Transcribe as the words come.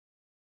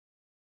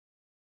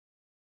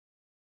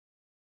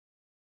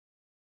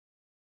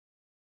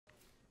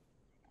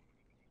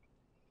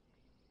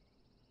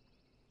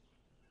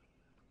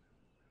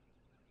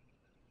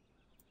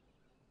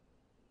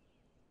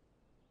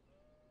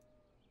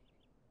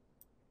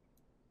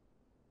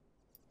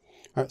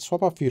All right,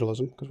 swap off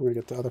feudalism because we're gonna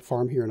get the other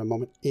farm here in a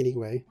moment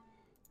anyway.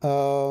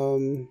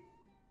 Still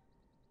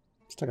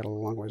got a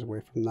long ways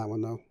away from that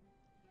one though.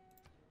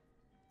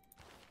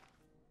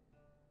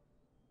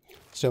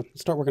 So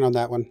let's start working on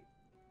that one.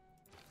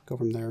 Go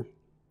from there.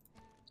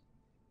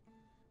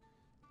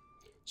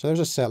 So there's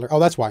a settler. Oh,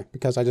 that's why,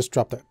 because I just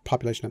dropped the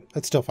population in.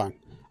 That's still fine.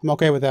 I'm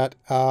okay with that.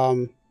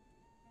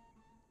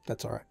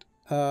 That's all right.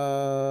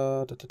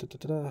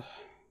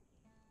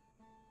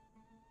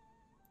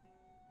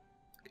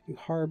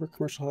 Harbor,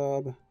 commercial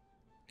hub. Can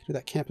do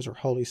that campus or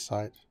holy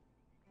site.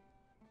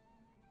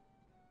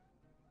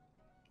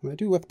 I mean, I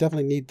do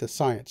definitely need the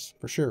science,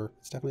 for sure.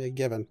 It's definitely a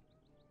given.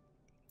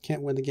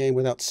 Can't win the game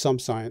without some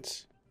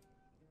science.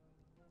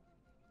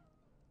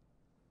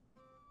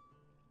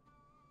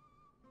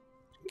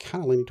 I'm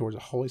kind of leaning towards a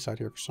holy site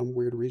here for some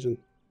weird reason.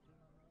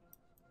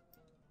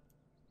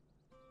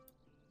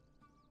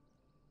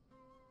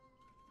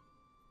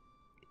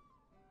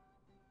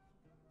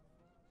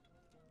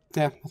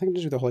 Yeah, I think I'm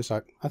just do the holy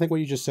site. I think what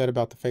you just said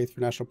about the faith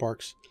for national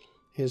parks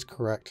is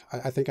correct.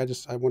 I think I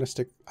want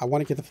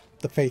to get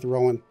the faith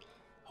rolling.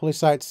 Holy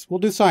sites, we'll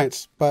do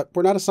science, but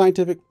we're not a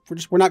scientific,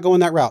 we're not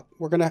going that route.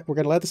 We're gonna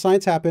let the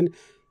science happen,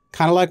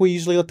 kind of like we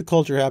usually let the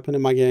culture happen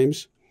in my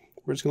games.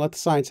 We're just gonna let the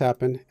science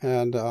happen,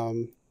 and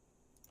we'll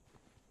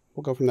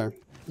go from there.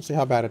 We'll see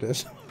how bad it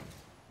is.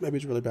 Maybe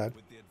it's really bad.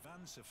 With the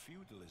advance of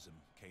feudalism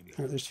came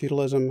All right, there's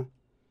feudalism.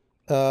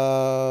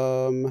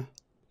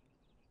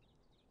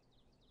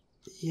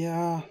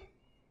 Yeah.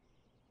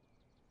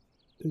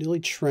 Newly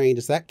trained.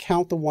 Does that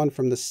count the one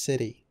from the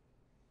city?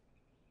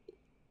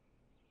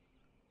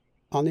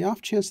 On the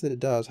off chance that it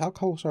does, how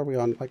close are we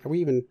on? Like, are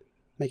we even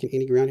making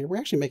any ground here? We're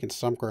actually making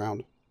some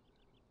ground,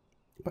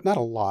 but not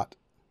a lot.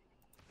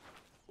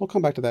 We'll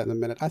come back to that in a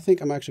minute. I think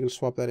I'm actually going to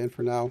swap that in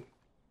for now.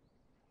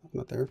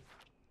 Not there.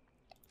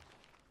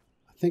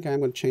 I think I'm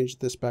going to change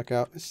this back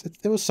out.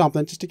 It was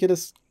something, just to get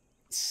us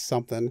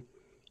something. I'm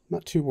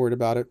not too worried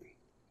about it.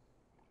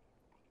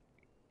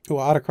 Oh,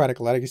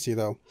 autocratic legacy,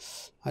 though.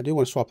 I do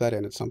want to swap that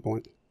in at some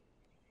point.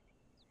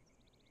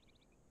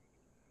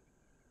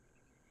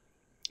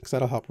 Because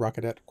that'll help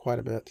rocket it quite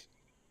a bit.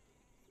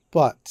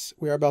 But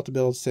we are about to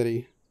build a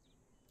city.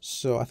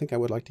 So I think I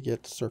would like to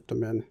get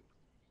serfdom in.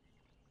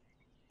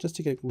 Just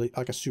to get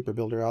like a super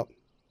builder out.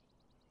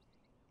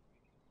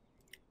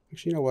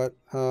 Actually, you know what?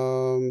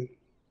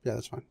 Yeah,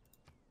 that's fine.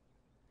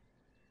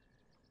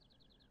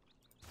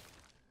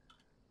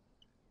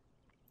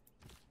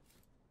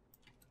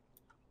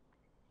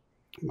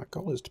 My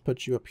goal is to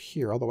put you up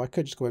here, although I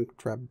could just go ahead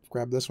and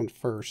grab this one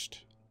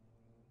first.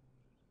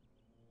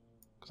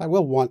 Because I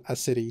will want a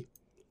city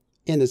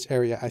in this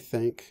area, I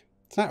think.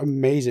 It's not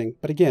amazing,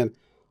 but again,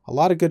 a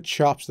lot of good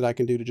chops that I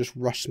can do to just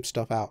rush some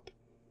stuff out.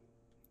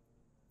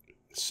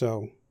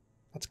 So,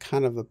 that's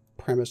kind of the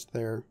premise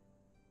there.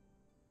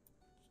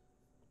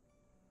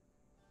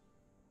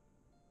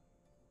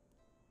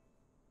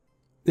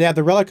 Yeah,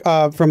 the relic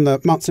from the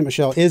Mount Saint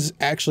Michel is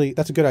actually,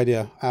 that's a good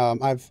idea.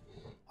 I've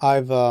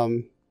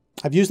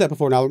used that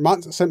before. Now,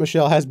 Mount Saint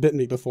Michel has bitten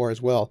me before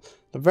as well.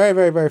 The very,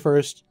 very, very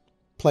first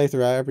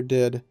playthrough I ever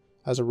did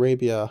as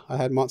Arabia, I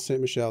had Mount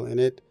Saint Michel, and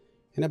it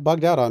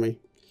bugged out on me.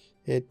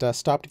 It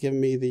stopped giving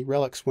me the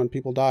relics when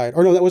people died.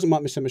 Or no, that wasn't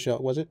Mount Saint Michel,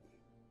 was it?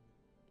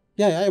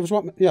 Yeah, it was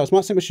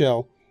Mount Saint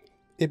Michel.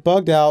 It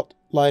bugged out,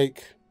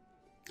 like,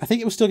 I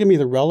think it was still giving me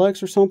the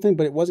relics or something,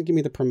 but it wasn't giving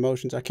me the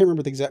promotions. I can't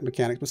remember the exact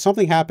mechanics, but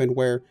something happened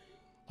where,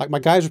 like, my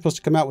guys were supposed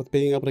to come out with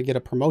being able to get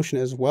a promotion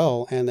as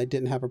well, and they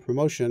didn't have a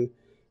promotion.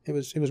 It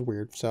was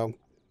weird, so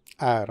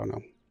I don't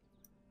know.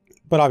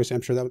 But obviously,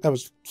 I'm sure that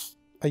was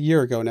a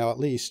year ago now, at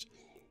least.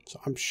 So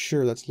I'm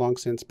sure that's long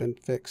since been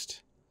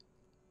fixed.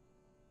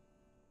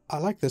 I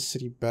like this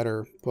city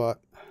better,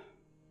 but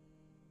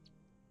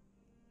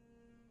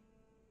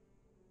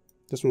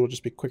this one will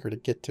just be quicker to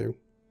get to.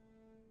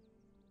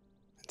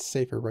 It's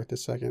safer right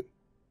this second.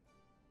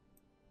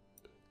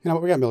 You know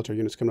what? We got military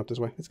units coming up this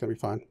way. It's going to be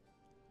fine.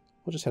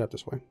 We'll just head up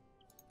this way.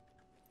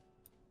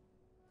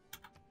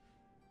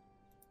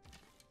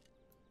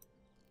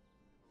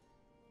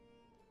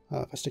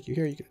 If I stick you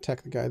here, you can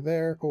attack the guy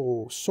there.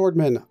 Oh,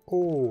 swordman.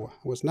 Oh,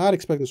 I was not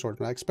expecting the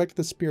swordman. I expected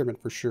the spearman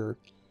for sure.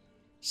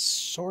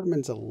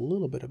 Swordman's a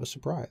little bit of a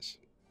surprise.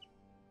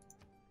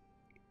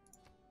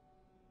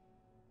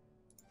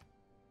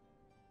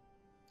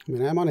 I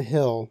mean, I'm on a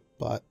hill,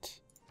 but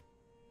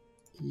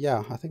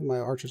yeah, I think my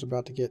archer's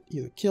about to get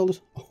either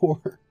killed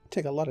or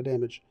take a lot of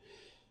damage.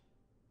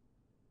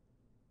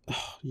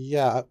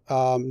 Yeah,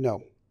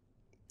 no.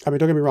 I mean,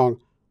 don't get me wrong.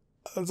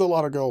 That's a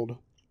lot of gold,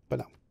 but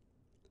no.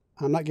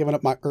 I'm not giving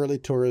up my early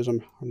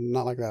tourism. I'm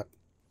not like that.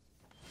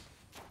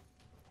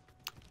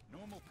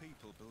 normal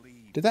people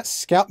believe. Did that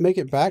scout make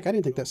it back? I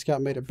didn't think that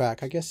scout made it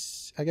back. I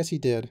guess he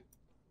did.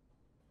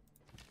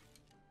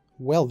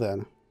 Well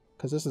then,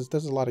 because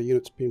there's a lot of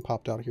units being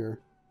popped out here.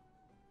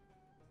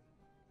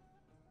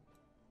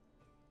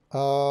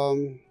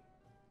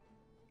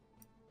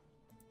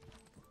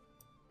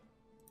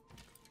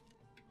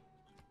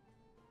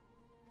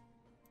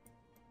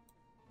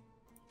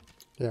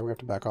 Yeah, we have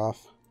to back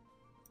off.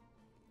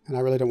 And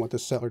I really don't want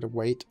this settler to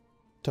wait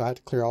till I have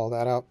to clear all of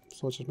that out.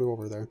 So let's just move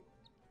over there.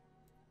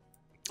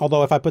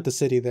 Although if I put the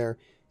city there,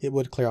 it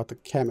would clear out the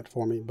Kemet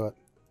for me, but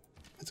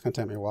it's going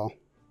to take me a while.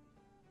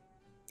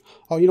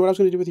 Oh, you know what I was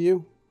going to do with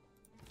you?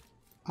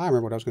 I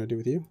remember what I was going to do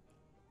with you.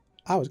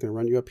 I was going to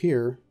run you up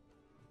here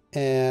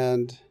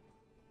and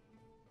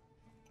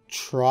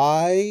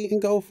try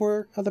and go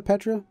for the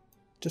Petra.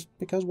 Just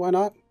because, why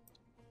not?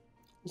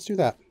 Let's do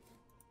that.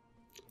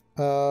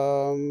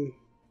 You,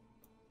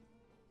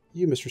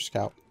 Mr.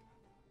 Scout.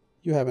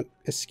 You haven't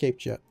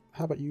escaped yet.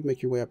 How about you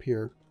make your way up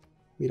here?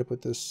 Meet up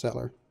with this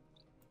settler.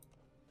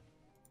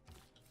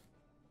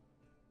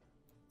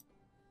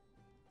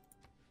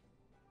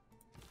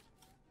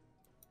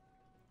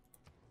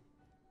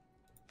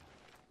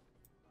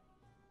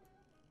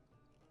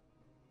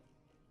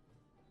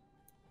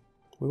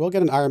 We will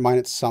get an iron mine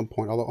at some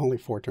point, although only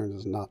 4 turns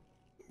is not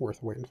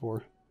worth waiting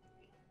for.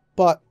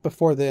 But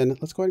before then,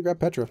 let's go ahead and grab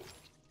Petra.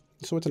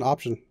 So it's an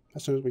option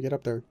as soon as we get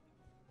up there.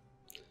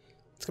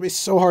 It's going to be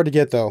so hard to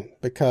get, though,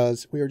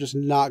 because we are just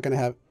not going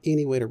to have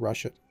any way to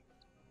rush it.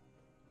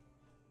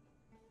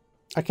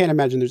 I can't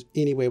imagine there's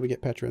any way we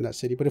get Petra in that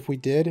city. But if we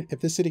did,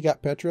 if this city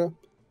got Petra, we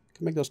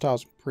can make those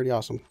tiles pretty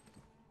awesome.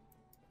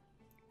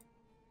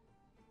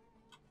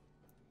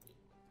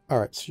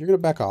 Alright, so you're going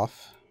to back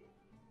off.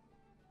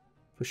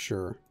 For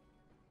sure.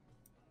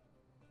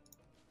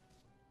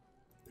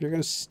 You're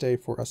going to stay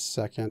for a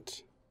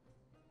second.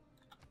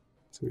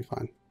 It's going to be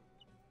fine.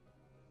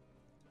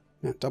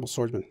 Yeah, double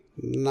swordsman.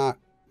 Not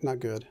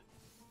good.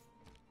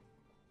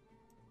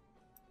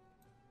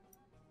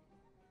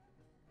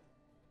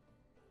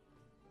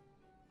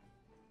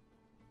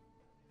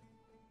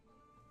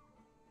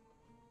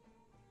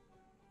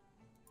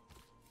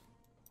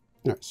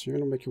 Alright, so you're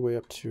going to make your way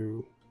up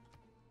to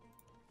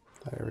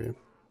that area.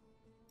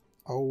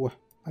 Oh,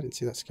 I didn't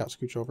see that scout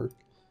scooch over.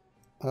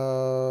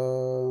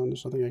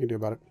 There's nothing I can do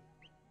about it.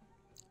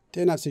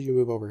 Did not see you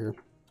move over here.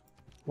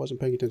 Wasn't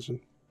paying attention.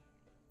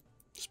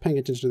 Just paying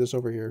attention to this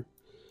over here.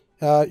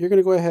 You're going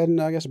to go ahead and,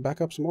 I guess,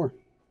 back up some more.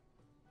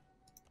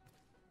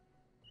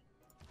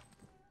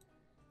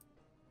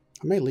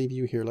 I may leave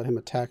you here. Let him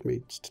attack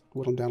me. Just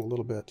whittle him down a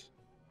little bit.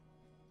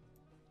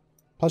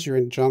 Plus, you're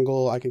in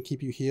jungle. I can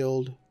keep you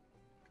healed.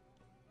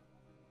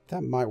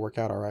 That might work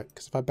out all right.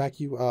 Because if I back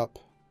you up...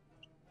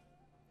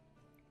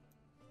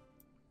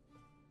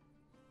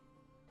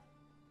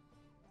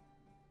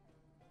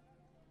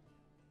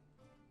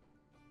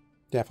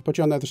 Yeah, if I put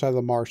you on the other side of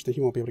the marsh, then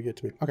he won't be able to get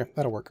to me. Okay,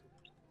 that'll work.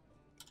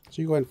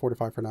 So you go ahead and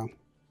fortify for now.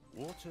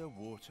 Water,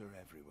 water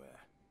everywhere.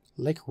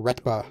 Lake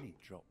Retba. Any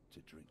drop to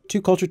drink.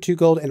 2 culture, 2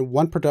 gold, and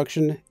 1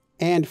 production,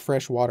 and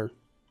fresh water.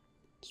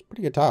 It's a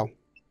pretty good tile.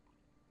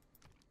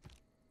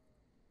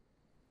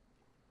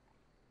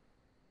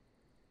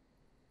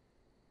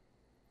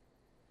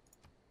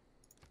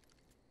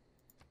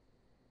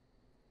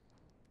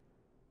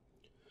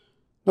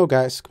 No,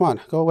 guys, come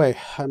on, go away.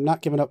 I'm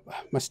not giving up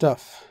my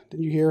stuff.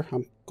 Didn't you hear?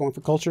 I'm going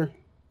for culture.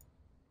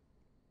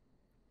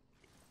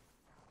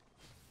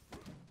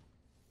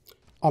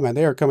 Oh, man,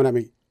 they are coming at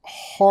me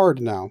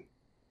hard now.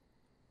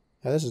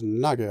 Yeah, this is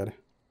not good.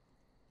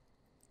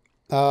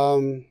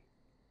 I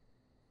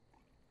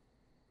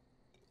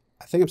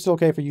think I'm still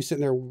okay for you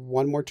sitting there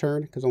one more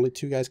turn, because only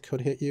 2 guys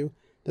could hit you.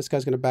 This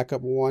guy's going to back up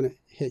 1,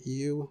 hit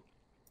you.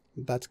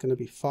 That's going to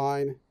be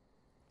fine.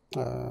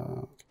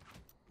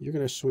 You're going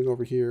to swing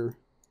over here.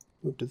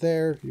 Move to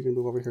there. You can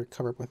move over here,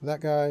 cover up with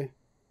that guy,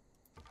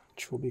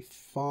 which will be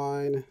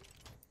fine.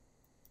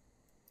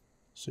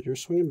 So you're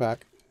swinging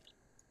back,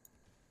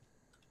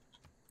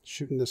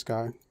 shooting this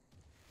guy.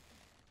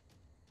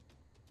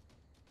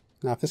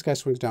 Now, if this guy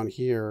swings down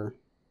here,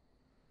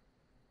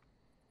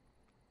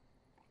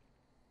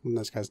 then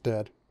this guy's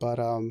dead. But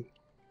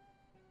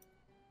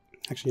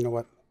actually, you know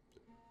what?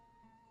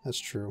 That's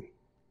true.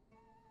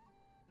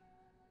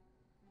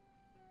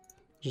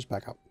 Just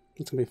back up.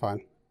 It's gonna be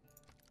fine.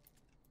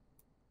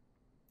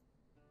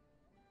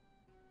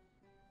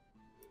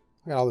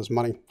 I got all this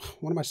money.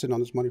 What am I sitting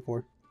on this money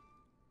for?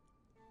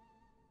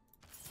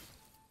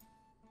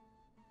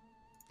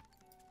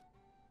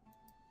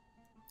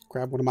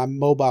 Grab one of my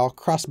mobile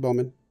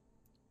crossbowmen.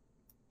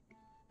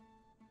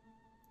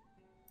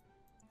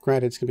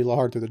 Granted, it's going to be a little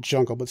hard through the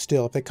jungle, but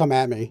still, if they come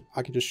at me,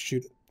 I can just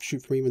shoot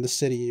from even the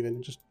city even,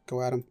 and just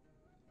go at them.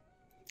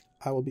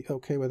 I will be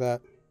okay with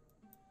that.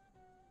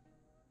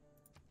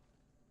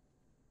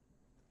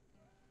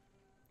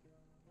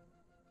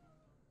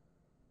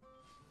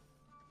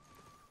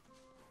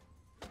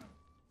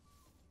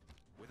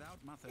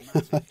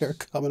 They're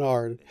coming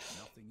hard.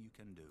 Nothing you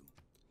can do.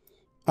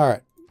 All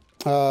right.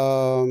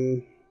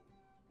 I'm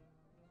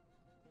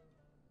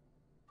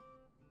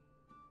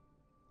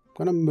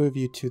going to move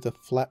you to the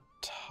flat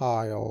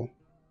tile.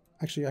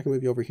 Actually, I can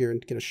move you over here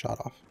and get a shot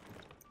off.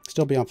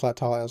 Still be on flat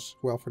tile as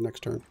well for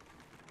next turn.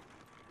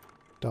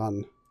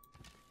 Done.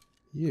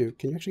 Can you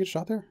actually get a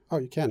shot there? Oh,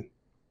 you can.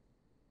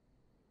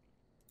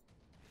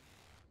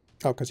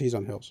 Oh, because he's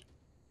on hills.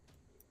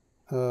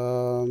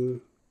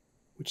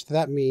 Which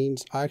that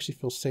means I actually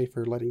feel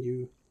safer letting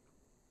you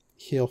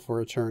heal for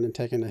a turn and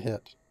taking a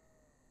hit.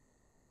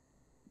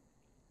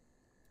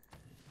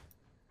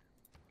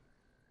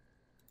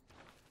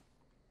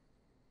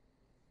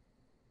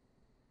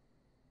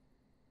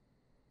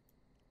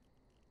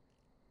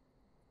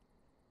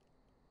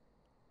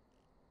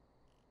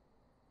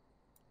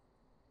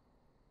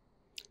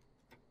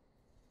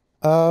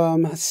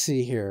 Let's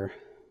see here.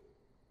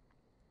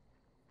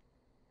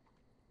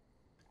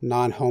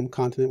 Non-home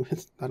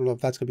continent. I don't know if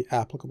that's going to be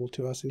applicable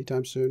to us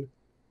anytime soon.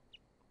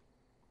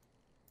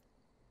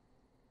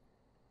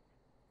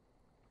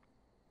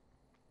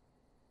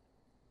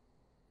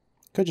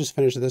 Could just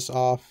finish this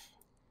off.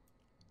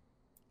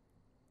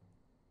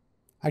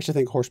 I actually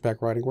think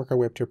horseback riding, work our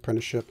way up to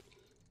apprenticeship.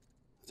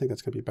 I think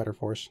that's going to be better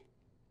for us.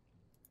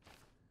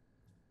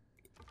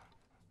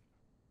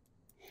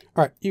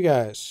 All right, you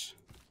guys.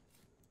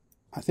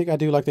 I think I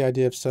do like the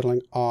idea of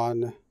settling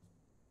on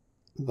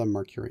the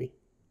Mercury.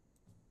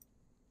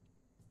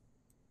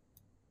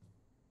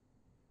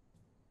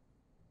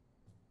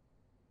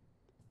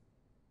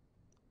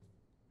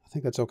 I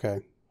think that's okay.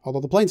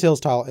 Although the Plains Hill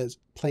tile is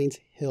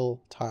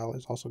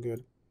also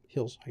good.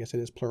 Hills, I guess it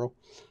is plural.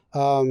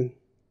 1,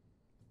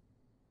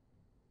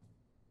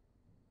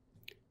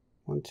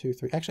 2,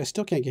 3. Actually, I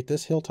still can't get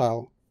this hill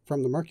tile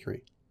from the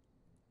Mercury.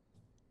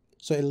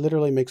 So it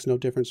literally makes no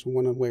difference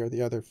one way or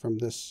the other from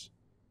this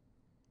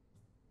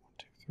 1,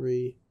 2,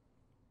 3.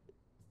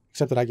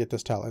 Except that I get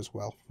this tile as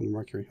well from the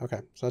Mercury.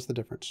 Okay, so that's the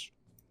difference.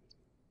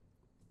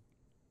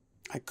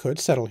 I could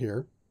settle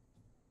here,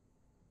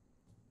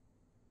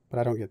 but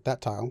I don't get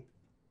that tile.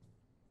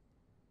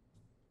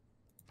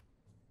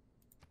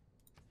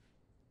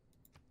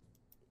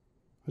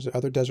 There's the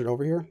other desert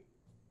over here.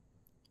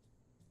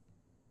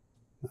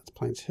 That's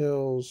Plains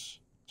Hills.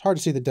 It's hard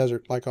to see the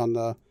desert like on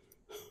the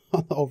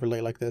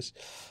overlay like this.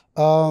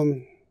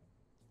 I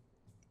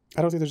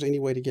don't think there's any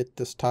way to get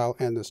this tile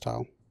and this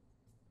tile.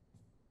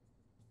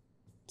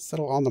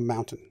 Settle on the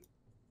mountain.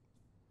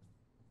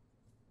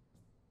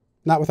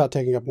 Not without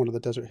taking up one of the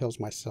desert hills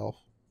myself.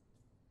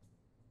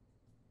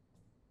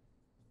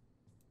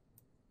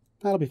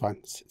 That'll be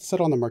fine.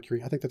 Settle on the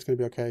Mercury. I think that's going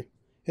to be okay.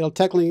 It'll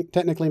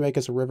technically make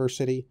us a river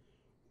city,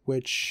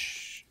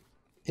 which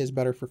is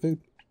better for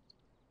food.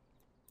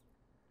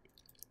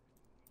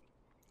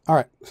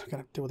 Alright, I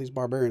gotta deal with these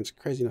barbarians.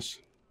 Craziness.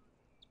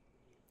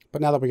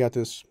 But now that we got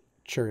this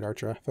Chariot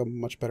Archer, I feel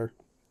much better.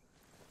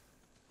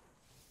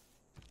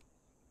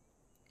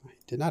 He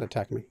did not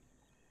attack me.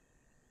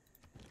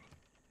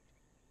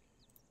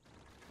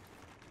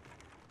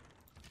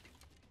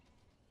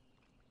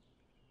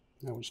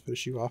 Now we'll just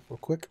finish you off real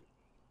quick.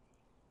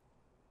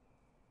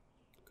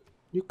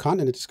 New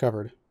continent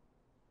discovered.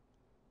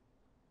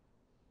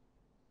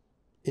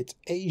 It's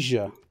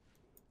Asia.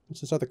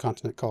 What's this other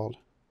continent called?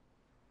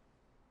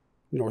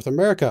 North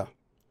America.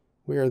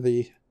 We are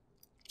the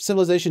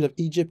civilization of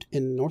Egypt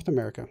in North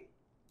America.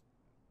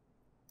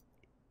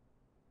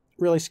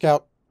 Really,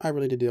 Scout? I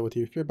really need to deal with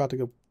you. If you're about to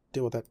go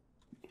deal with that,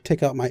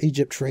 take out my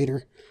Egypt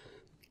trader,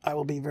 I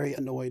will be very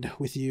annoyed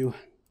with you.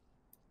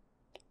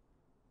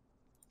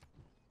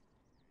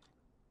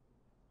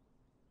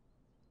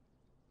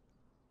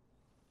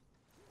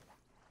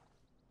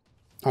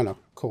 Oh no,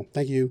 cool.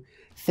 Thank you.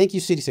 Thank you,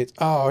 city states.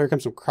 Oh, here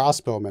comes some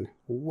crossbowmen.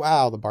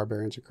 Wow, the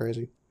barbarians are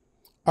crazy.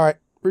 Alright,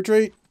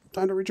 retreat.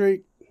 Time to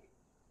retreat.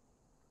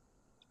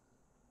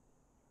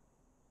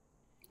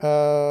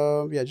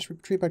 Yeah, just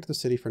retreat back to the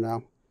city for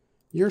now.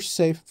 You're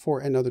safe for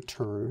another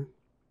turn.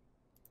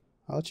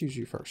 Let's use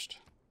you first.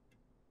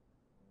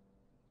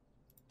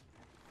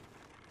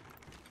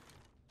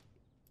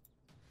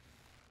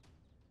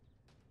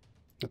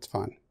 That's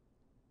fine.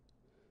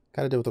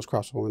 Gotta deal with those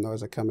crossbowmen though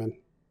as they come in.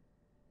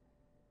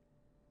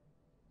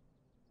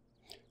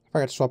 I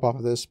got to swap off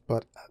of this,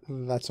 but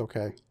that's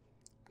okay.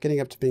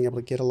 Getting up to being able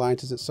to get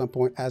alliances at some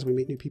point as we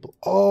meet new people.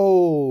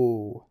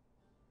 Oh!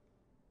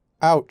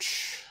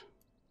 Ouch.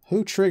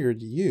 Who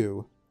triggered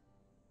you?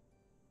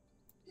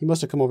 He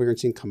must have come over here and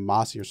seen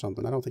Kamasi or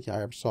something. I don't think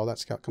I ever saw that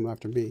scout coming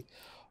after me.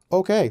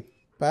 Okay,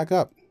 back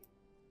up.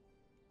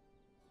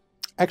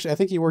 Actually, I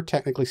think you were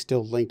technically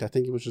still linked. I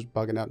think he was just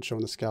bugging out and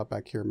showing the scout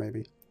back here,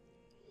 maybe.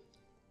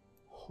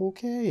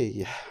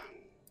 Okay.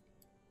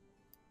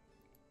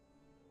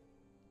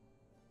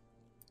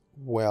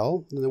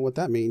 Well, then what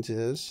that means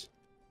is,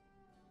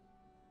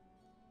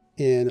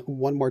 in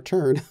one more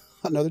turn,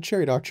 another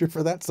Chariot Archer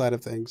for that side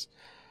of things.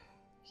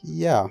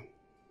 Yeah.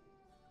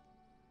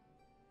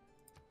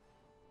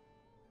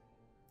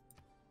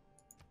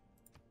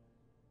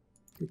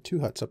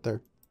 Two huts up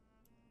there.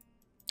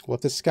 Well,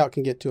 if this scout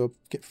can get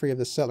free of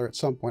this settler at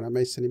some point, I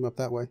may send him up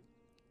that way.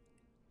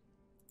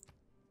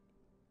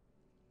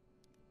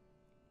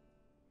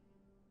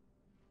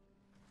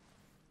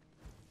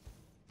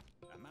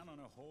 A man on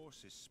a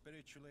horse is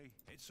spiritually,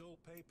 it's all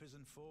papers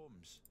and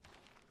forms.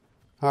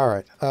 All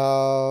right.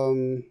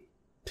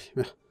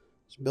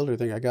 This builder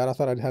thing I got, I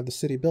thought I'd have the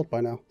city built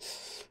by now.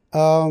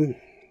 Well,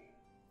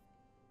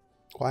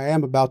 I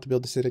am about to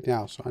build the city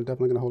now, so I'm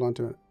definitely going to hold on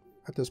to it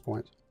at this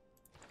point.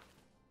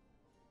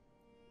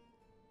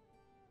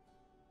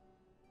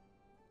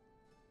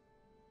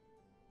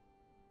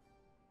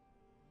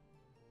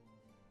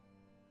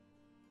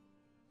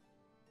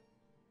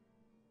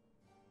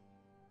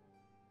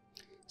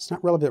 It's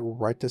not relevant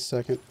right this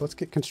second. Let's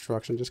get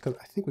construction, just because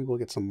I think we will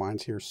get some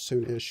mines here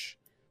soon-ish.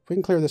 If we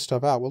can clear this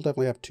stuff out, we'll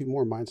definitely have 2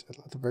 more mines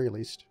at the very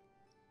least.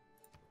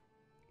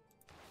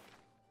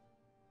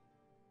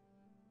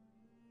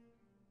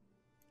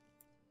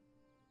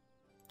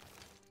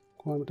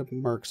 Going with the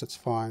mercs, that's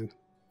fine.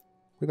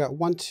 We got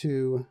 1,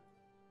 2,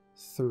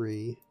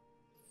 3,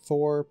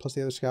 4 plus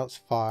the other scouts,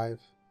 5.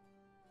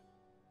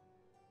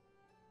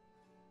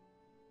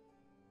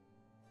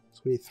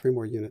 So we need 3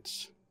 more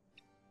units.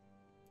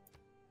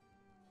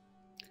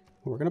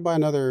 We're going to buy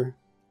another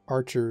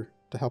archer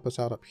to help us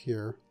out up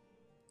here.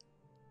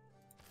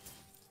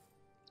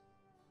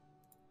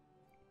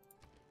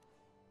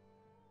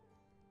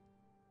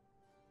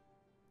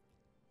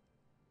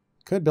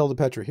 Could build a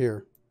Petra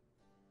here.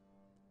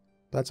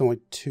 That's only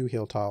 2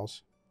 heal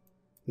tiles.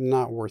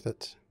 Not worth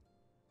it.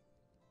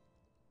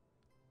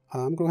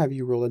 I'm going to have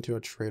you roll into a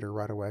trader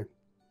right away.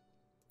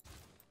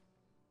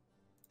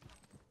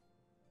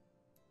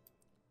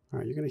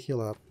 Alright, you're going to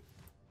heal up.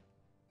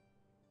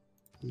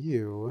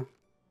 You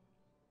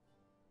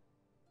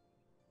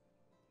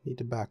need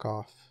to back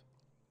off.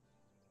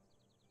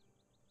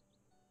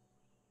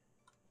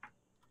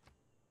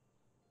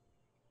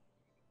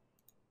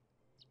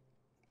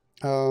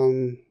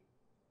 If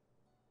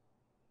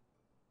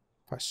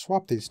I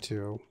swap these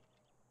two,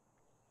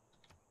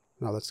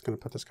 no, that's going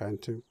to put this guy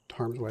into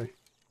harm's way.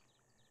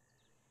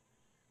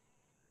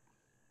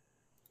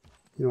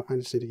 You know what, I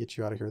just need to get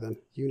you out of here then.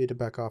 You need to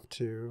back off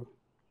to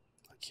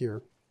like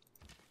here.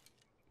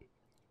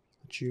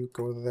 Let you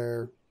go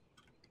there.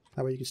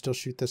 That way you can still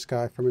shoot this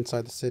guy from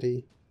inside the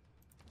city.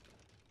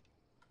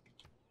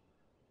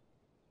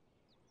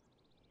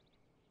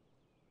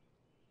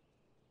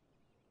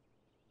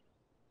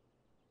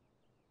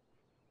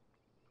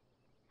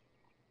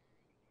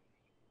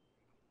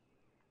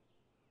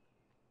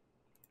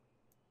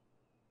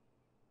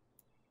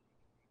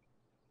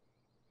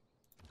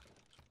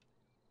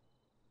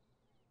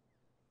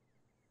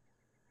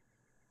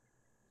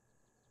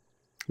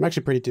 I'm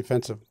actually pretty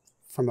defensive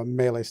from a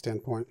melee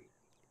standpoint.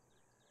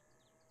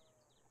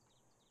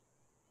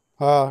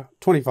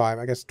 25,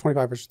 I guess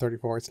 25 versus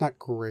 34. It's not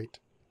great.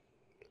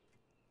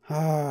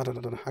 I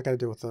gotta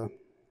deal with the...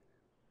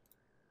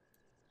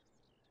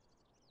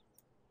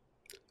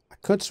 I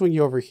could swing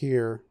you over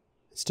here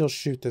and still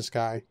shoot this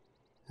guy,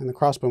 and the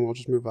crossbow will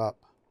just move up.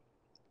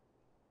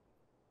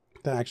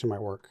 That actually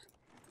might work.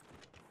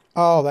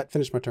 Oh, that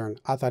finished my turn.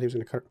 I thought he was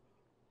going to cut...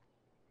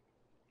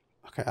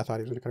 Okay, I thought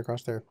he was going to cut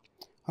across there.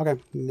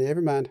 Okay,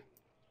 never mind.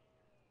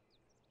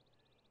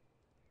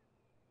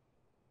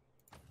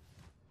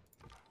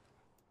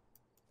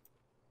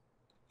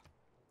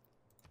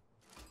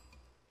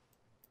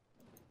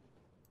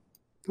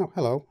 Oh,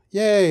 hello.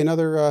 Yay,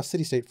 another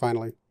city-state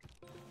finally.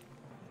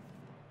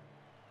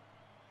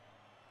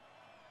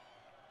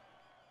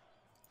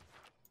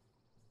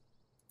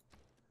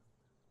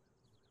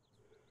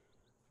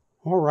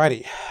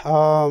 Alrighty.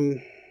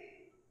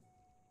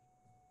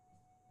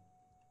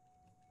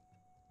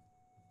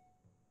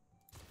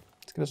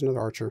 Let's get us another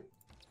archer.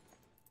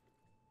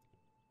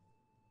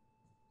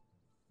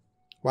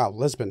 Wow,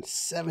 Lisbon,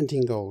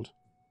 17 gold.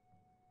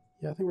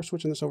 Yeah, I think we're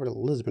switching this over to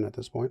Lisbon at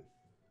this point.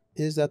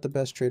 Is that the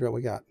best trade route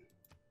we got?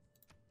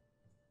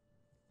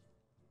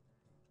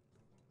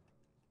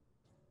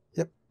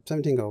 Yep,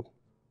 17 gold.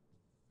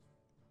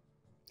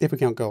 If we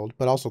count gold,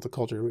 but also the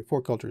culture. I mean,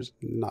 4 culture is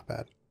not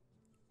bad.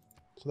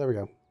 So there we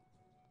go.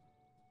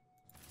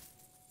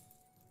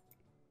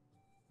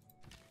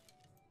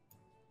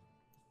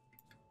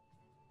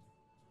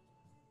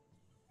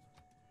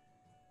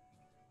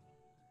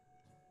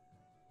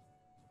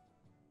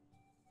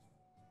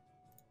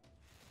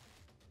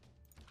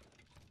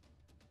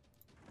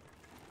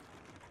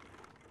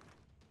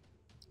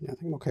 Yeah, I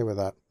think I'm okay with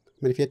that. I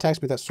mean, if he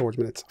attacks me with that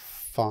swordsman, it's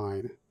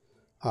fine.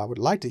 I would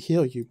like to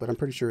heal you, but I'm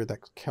pretty sure that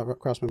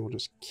crossman will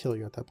just kill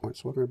you at that point.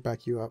 So we're going to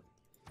back you up.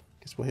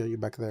 Guess we'll heal you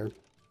back there.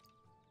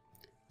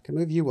 I can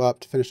move you up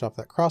to finish off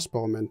that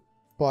crossbowman,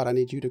 but I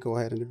need you to go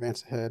ahead and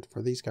advance ahead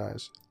for these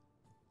guys.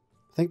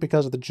 I think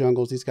because of the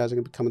jungles, these guys are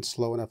going to be coming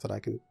slow enough that I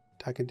can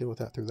deal with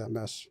that through that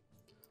mess.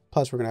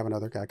 Plus, we're going to have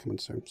another guy coming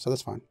soon, so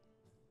that's fine.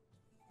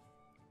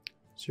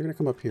 So you're going to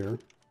come up here.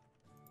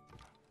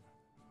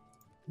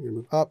 You're going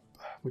to move up,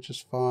 which is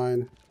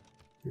fine.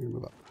 You're going to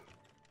move up.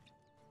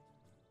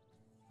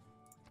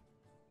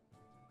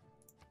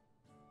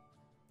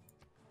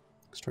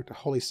 Construct a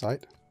holy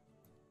site,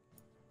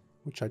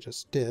 which I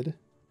just did.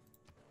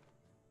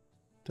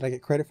 Did I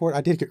get credit for it?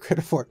 I did get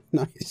credit for it.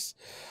 Nice.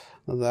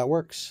 Well, that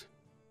works.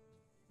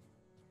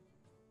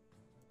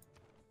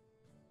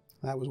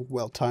 That was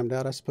well timed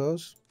out, I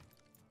suppose.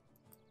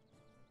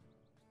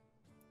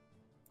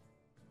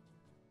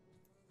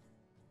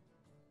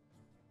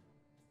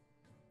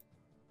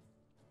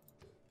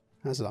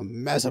 That's a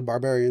mess of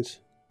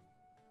barbarians.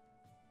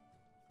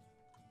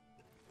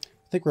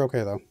 I think we're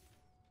okay, though.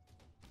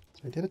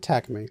 So he did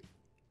attack me,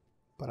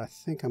 but I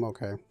think I'm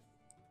okay.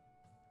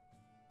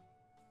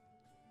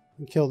 I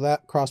can kill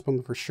that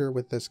crossbowman for sure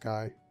with this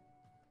guy.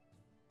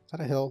 Is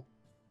that a hill?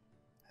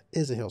 That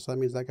is a hill, so that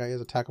means that guy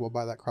is attackable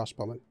by that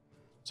crossbowman.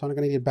 So I'm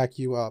going to need to back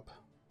you up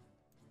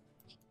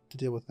to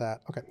deal with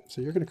that. Okay,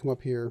 so you're going to come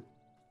up here.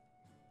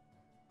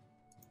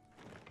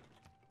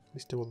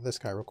 Let's deal with this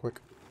guy real quick.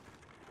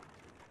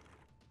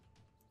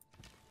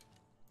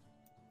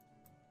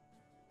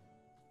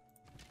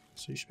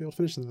 So you should be able to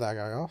finish that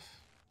guy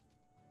off.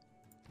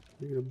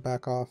 You're going to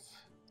back off.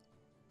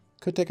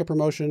 Could take a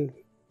promotion,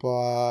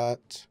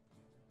 but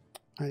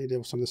I need to deal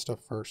with some of this stuff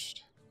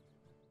first.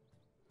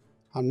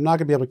 I'm not going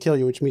to be able to kill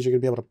you, which means you're going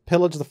to be able to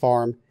pillage the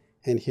farm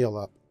and heal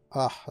up.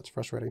 Ah, that's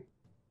frustrating.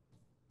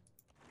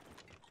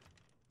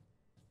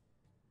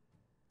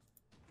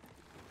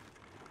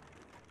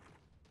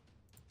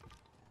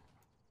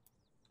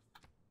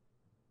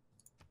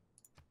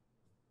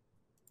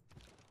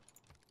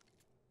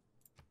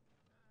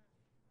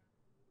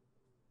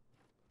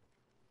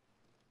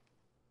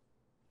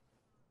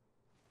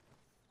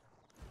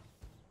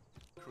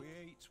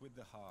 Creates with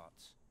the heart.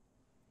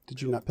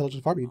 Did you not pillage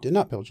the farm? You did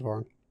not pillage the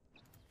farm.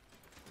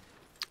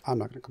 I'm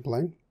not going to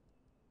complain.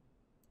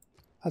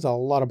 That's a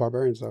lot of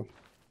barbarians, though.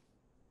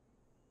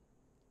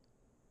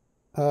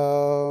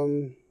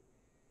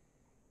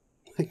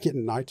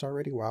 Getting knights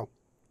already? Wow.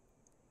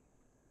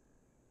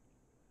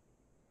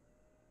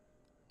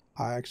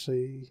 I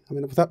mean,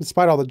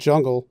 despite all the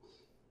jungle,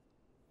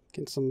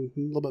 getting some a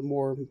little bit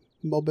more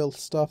mobile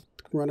stuff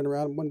running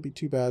around wouldn't be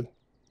too bad.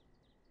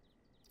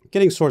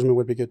 Getting swordsman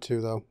would be good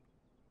too, though.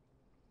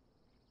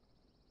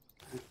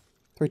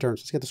 3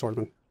 turns. Let's get the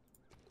swordsman.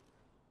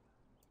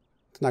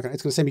 It's going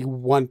to save me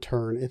 1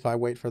 turn if I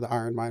wait for the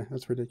iron mine.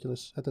 That's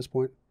ridiculous at this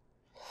point.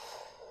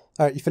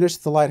 All right, you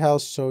finished the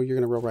lighthouse, so you're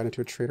going to roll right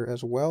into a trader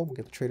as well. We'll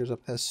get the traders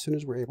up as soon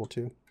as we're able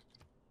to.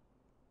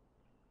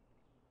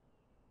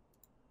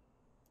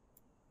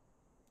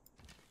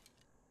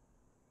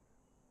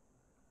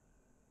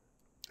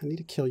 I need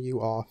to kill you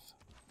off.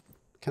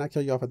 Can I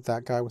kill you off at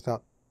that guy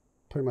without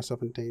putting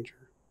myself in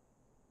danger?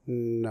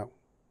 No,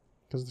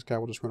 because this guy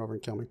will just run over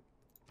and kill me.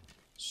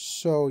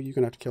 So you're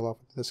going to have to kill off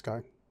this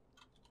guy.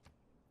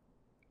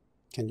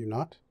 Can you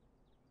not?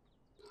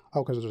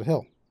 Oh, because there's a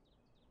hill.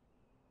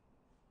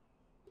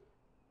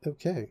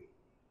 Okay.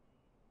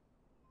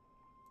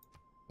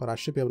 But I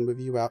should be able to move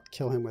you out,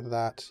 kill him with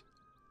that.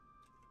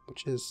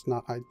 Which is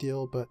not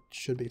ideal, but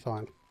should be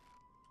fine.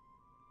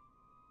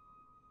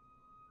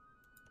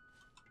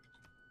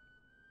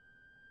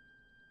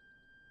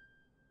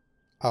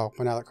 Oh,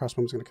 but now that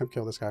crossbow's going to come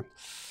kill this guy.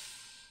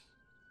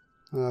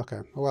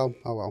 Okay. Oh well.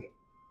 Oh well.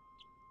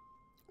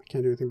 I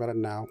can't do anything about it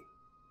now.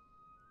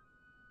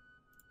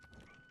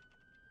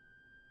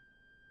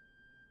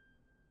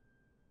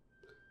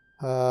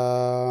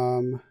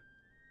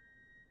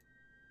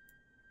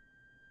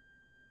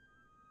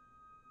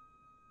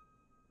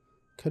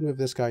 Could move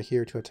this guy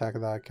here to attack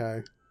that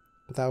guy,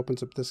 but that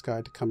opens up this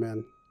guy to come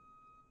in.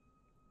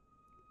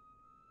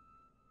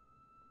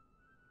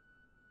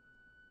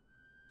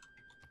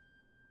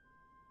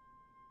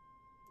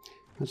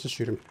 Let's just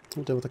shoot him.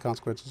 We'll deal with the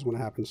consequences when it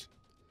happens.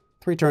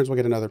 3 turns, we'll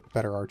get another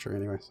better archer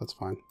anyway, so that's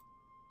fine.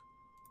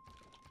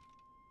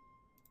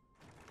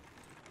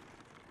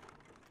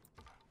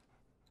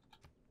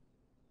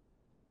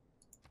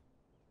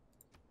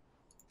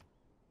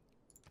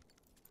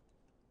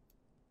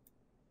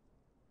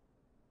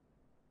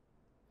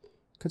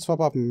 Could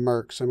swap off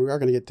mercs, and we are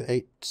going to get to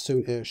 8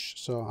 soon-ish,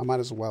 so I might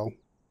as well.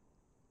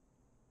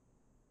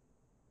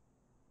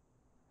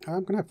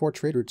 I'm going to have 4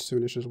 trade routes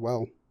soonish as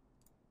well.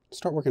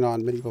 Start working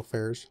on medieval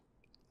fairs.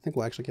 I think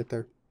we'll actually get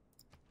there.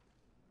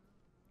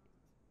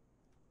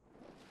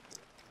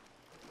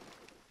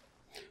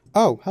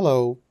 Oh,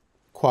 hello,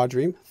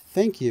 Quadream.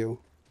 Thank you.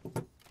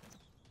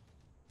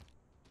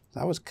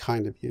 That was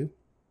kind of you.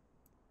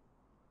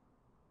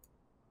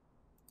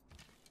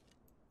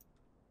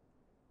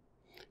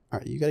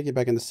 Alright, you gotta get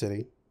back in the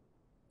city.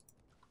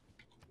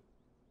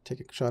 Take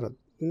a shot at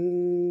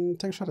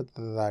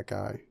that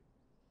guy.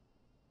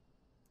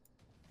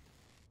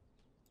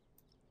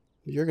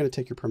 You're gonna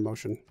take your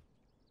promotion.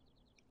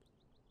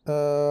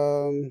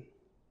 Sure,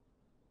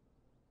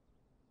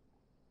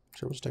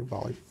 we'll just take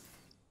volley.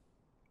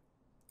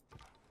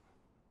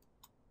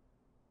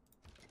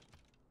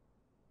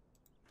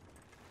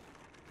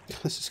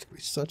 This is gonna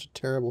be such a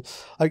terrible,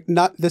 like,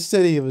 not this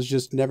city was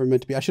just never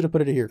meant to be. I should have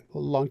put it here a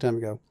long time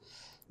ago.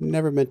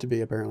 Never meant to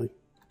be, apparently.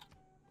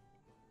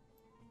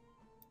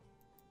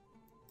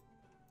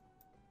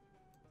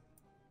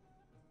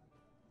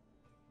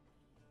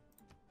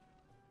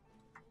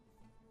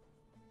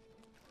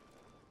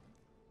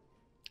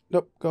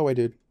 Nope, go away,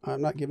 dude.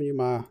 I'm not giving you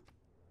my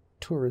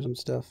tourism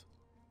stuff.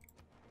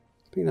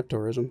 Speaking of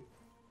tourism.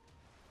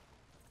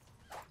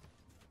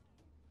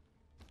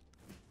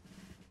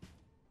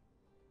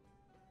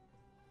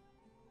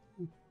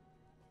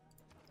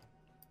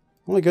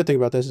 Only good thing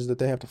about this is that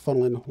they have to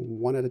funnel in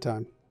one at a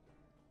time.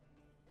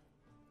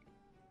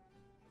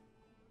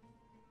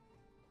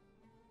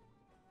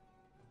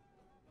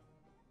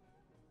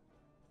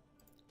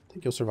 I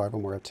think you'll survive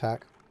one more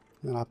attack.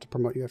 And then I'll have to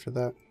promote you after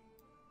that.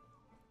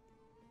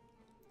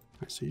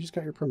 Alright, so you just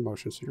got your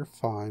promotion, so you're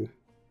fine.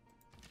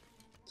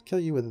 Let's kill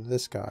you with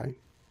this guy.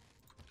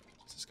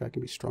 This guy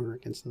can be stronger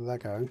against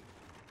that guy.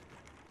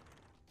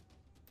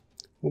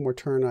 One more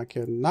turn, I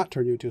can not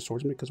turn you into a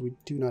swordsman because we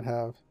do not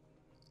have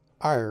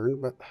iron,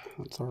 but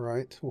that's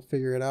alright. We'll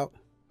figure it out.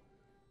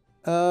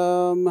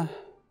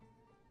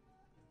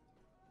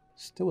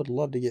 Still would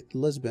love to get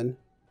Lisbon.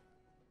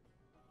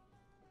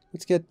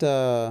 Let's get,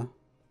 oh,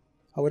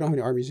 we don't have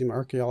any art museum,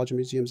 archaeology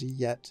museums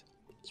yet.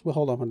 So we'll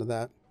hold off onto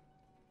that.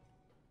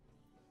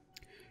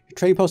 Your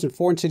trading posts in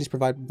foreign cities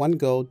provide 1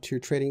 gold to your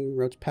trading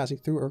routes passing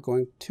through or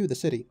going to the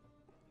city.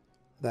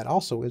 That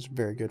also is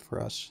very good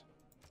for us.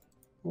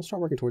 We'll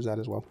start working towards that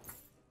as well.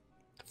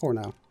 For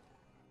now.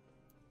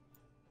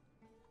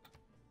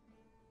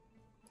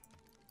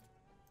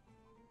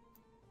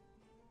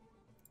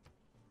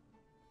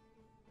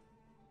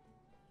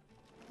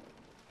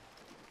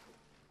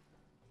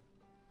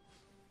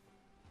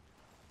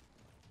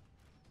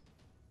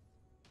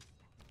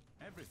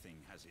 Everything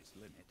has its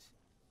limit.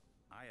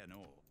 Iron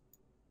ore.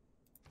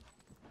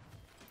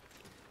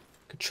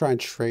 Could try and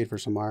trade for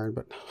some iron,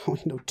 but I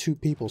only know 2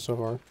 people so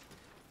far.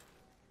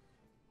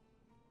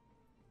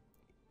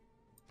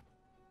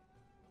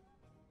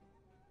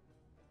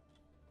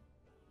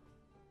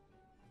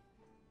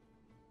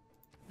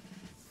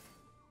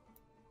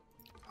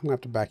 I'm going to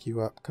have to back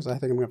you up, because I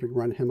think I'm going to have to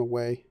run him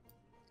away.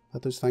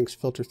 Let those things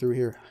filter through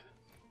here.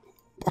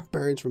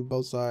 Barbarians from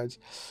both sides.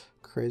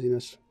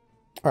 Craziness.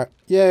 Alright,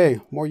 yay!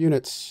 More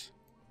units.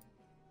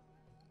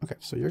 Okay,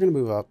 so you're going to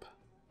move up.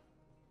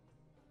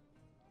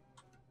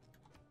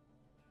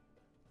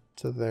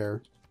 To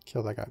there.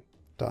 Kill that guy.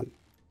 Done.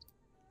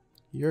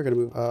 You're going to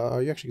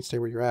move... you actually can stay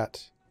where you're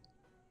at.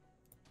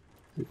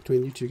 In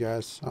between you 2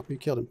 guys. Oh, you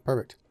killed him.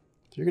 Perfect.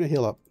 So you're going to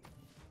heal up.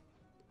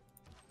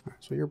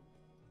 Alright, so you're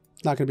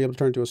not going to be able to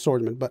turn into a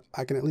swordsman, but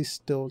I can at least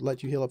still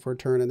let you heal up for a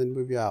turn and then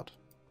move you out.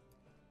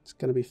 It's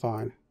going to be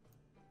fine.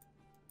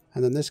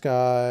 And then this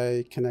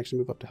guy can actually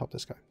move up to help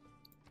this guy.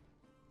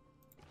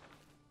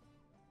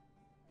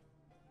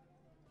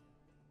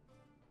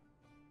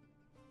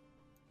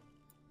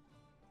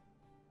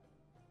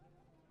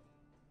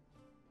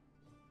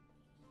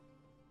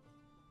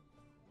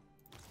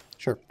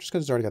 Sure, just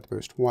because it's already got the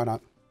boost. Why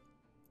not?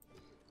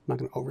 I'm not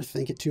going to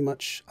overthink it too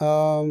much.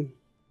 So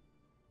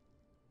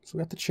we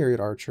got the Chariot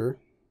Archer.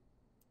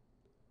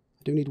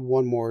 I do need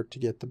 1 more to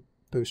get the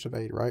boost of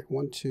 8, right?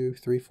 1, 2,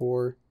 3,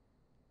 4,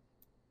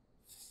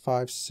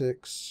 5,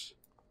 6,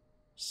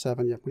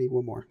 7. Yep, we need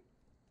 1 more.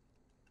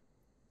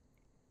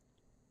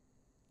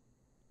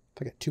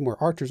 If I get 2 more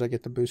archers, I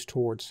get the boost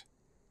towards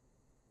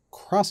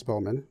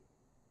crossbowmen.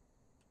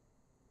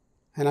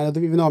 And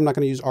even though I'm not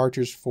going to use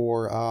archers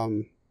for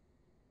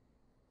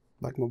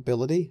like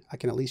mobility, I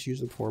can at least use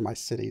them for my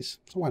cities.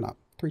 So why not?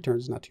 3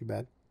 turns is not too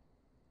bad.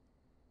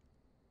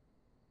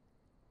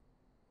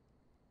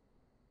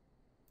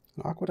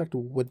 An aqueduct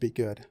would be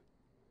good.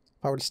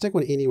 If I were to stick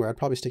one anywhere, I'd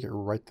probably stick it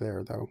right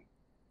there, though.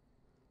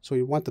 So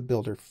we want the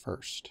builder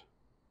first.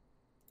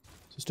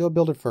 So still a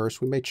builder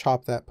first. We may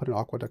chop that, put an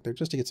aqueduct there,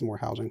 just to get some more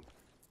housing.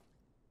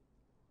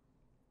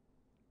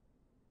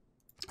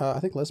 I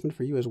think Lisbon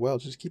for you as well.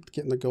 Just keep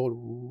getting the gold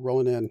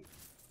rolling in.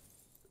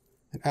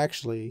 And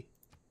actually,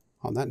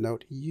 on that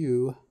note,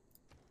 you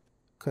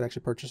could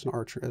actually purchase an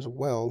archer as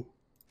well.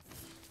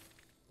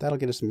 That'll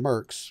get us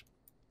mercs.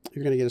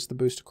 You're going to get us the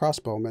boost to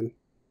crossbowmen.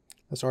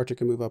 This archer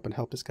can move up and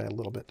help this guy a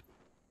little bit.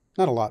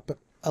 Not a lot, but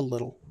a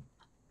little.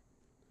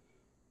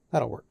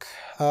 That'll work.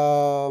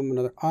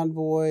 Another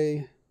envoy.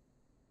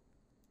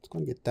 Let's go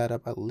and get that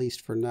up at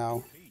least for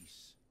now.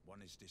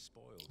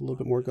 A little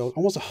bit more gold.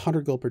 Almost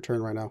 100 gold per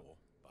turn right now.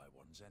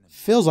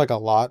 Feels like a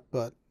lot,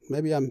 but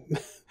maybe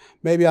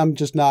I'm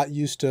just not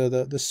used to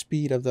the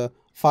speed of the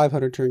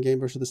 500 turn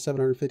game versus the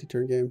 750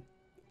 turn game.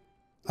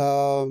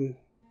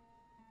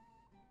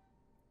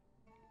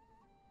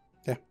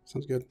 Yeah,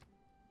 sounds good.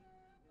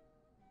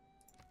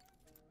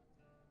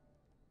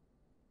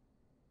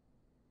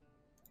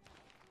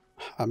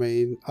 I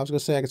mean, I was going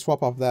to say I could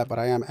swap off that, but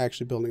I am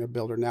actually building a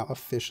builder now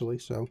officially,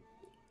 so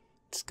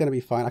it's going to be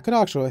fine. I could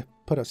actually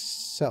put a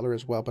settler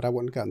as well, but I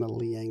wouldn't have gotten the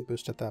Liang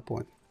boost at that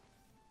point.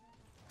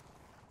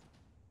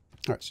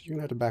 Alright, so you're going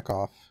to have to back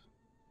off,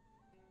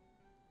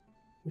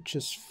 which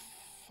is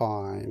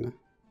fine.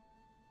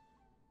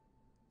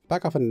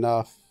 Back off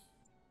enough.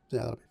 Yeah,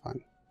 that'll be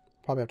fine.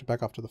 Probably have to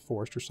back off to the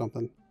forest or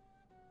something.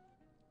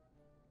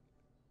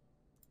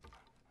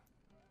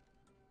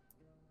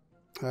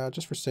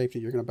 Just for safety,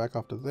 you're going to back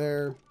off to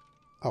there.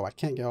 Oh, I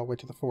can't get all the way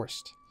to the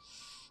forest.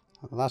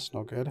 Well, that's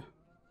no good.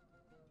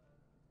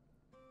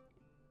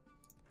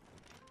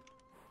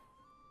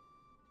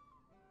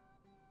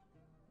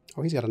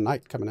 Oh, he's got a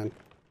knight coming in.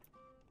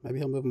 Maybe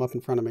he'll move him up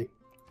in front of me.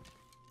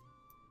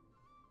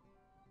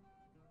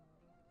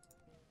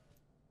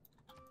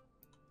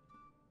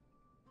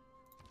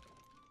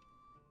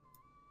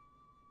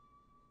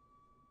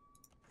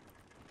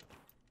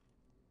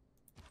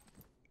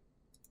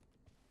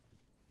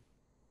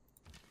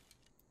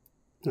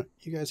 Right,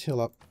 you guys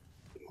heal up.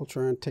 We'll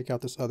try and take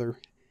out this other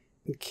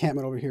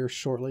encampment over here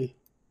shortly.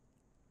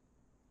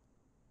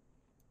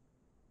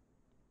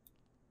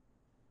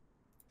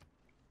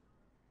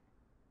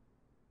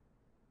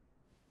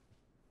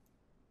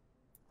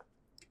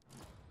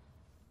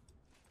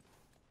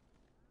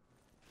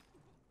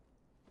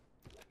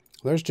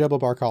 There's Jebel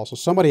Barkal. So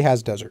somebody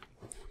has desert.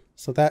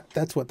 So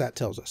that's what that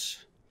tells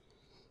us.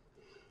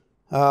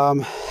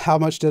 How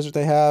much desert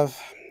they have,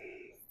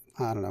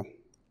 I don't know.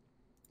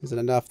 Is it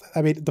enough?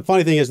 I mean, the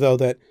funny thing is, though,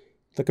 that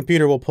the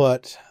computer will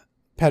put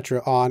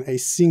Petra on a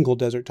single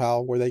desert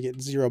tile where they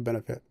get 0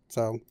 benefit.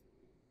 So,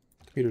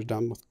 the computer's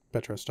done with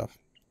Petra stuff.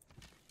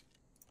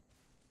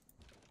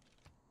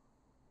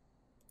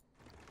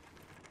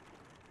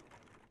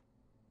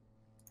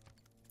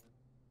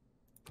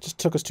 It just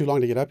took us too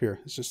long to get up here.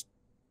 It's just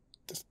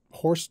this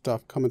horse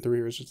stuff coming through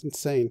here is just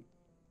insane.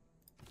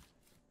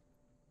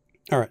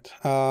 All right.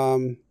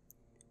 I'm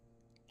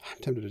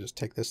tempted to just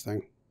take this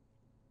thing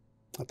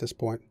at this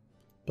point.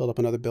 Build up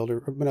another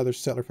builder, another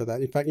settler for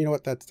that. In fact, you know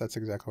what? That's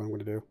exactly what I'm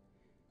going to do.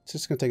 It's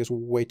just going to take us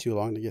way too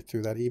long to get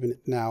through that. Even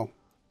now,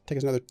 take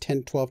us another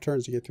 10, 12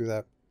 turns to get through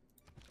that.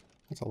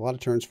 That's a lot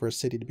of turns for a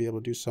city to be able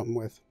to do something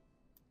with.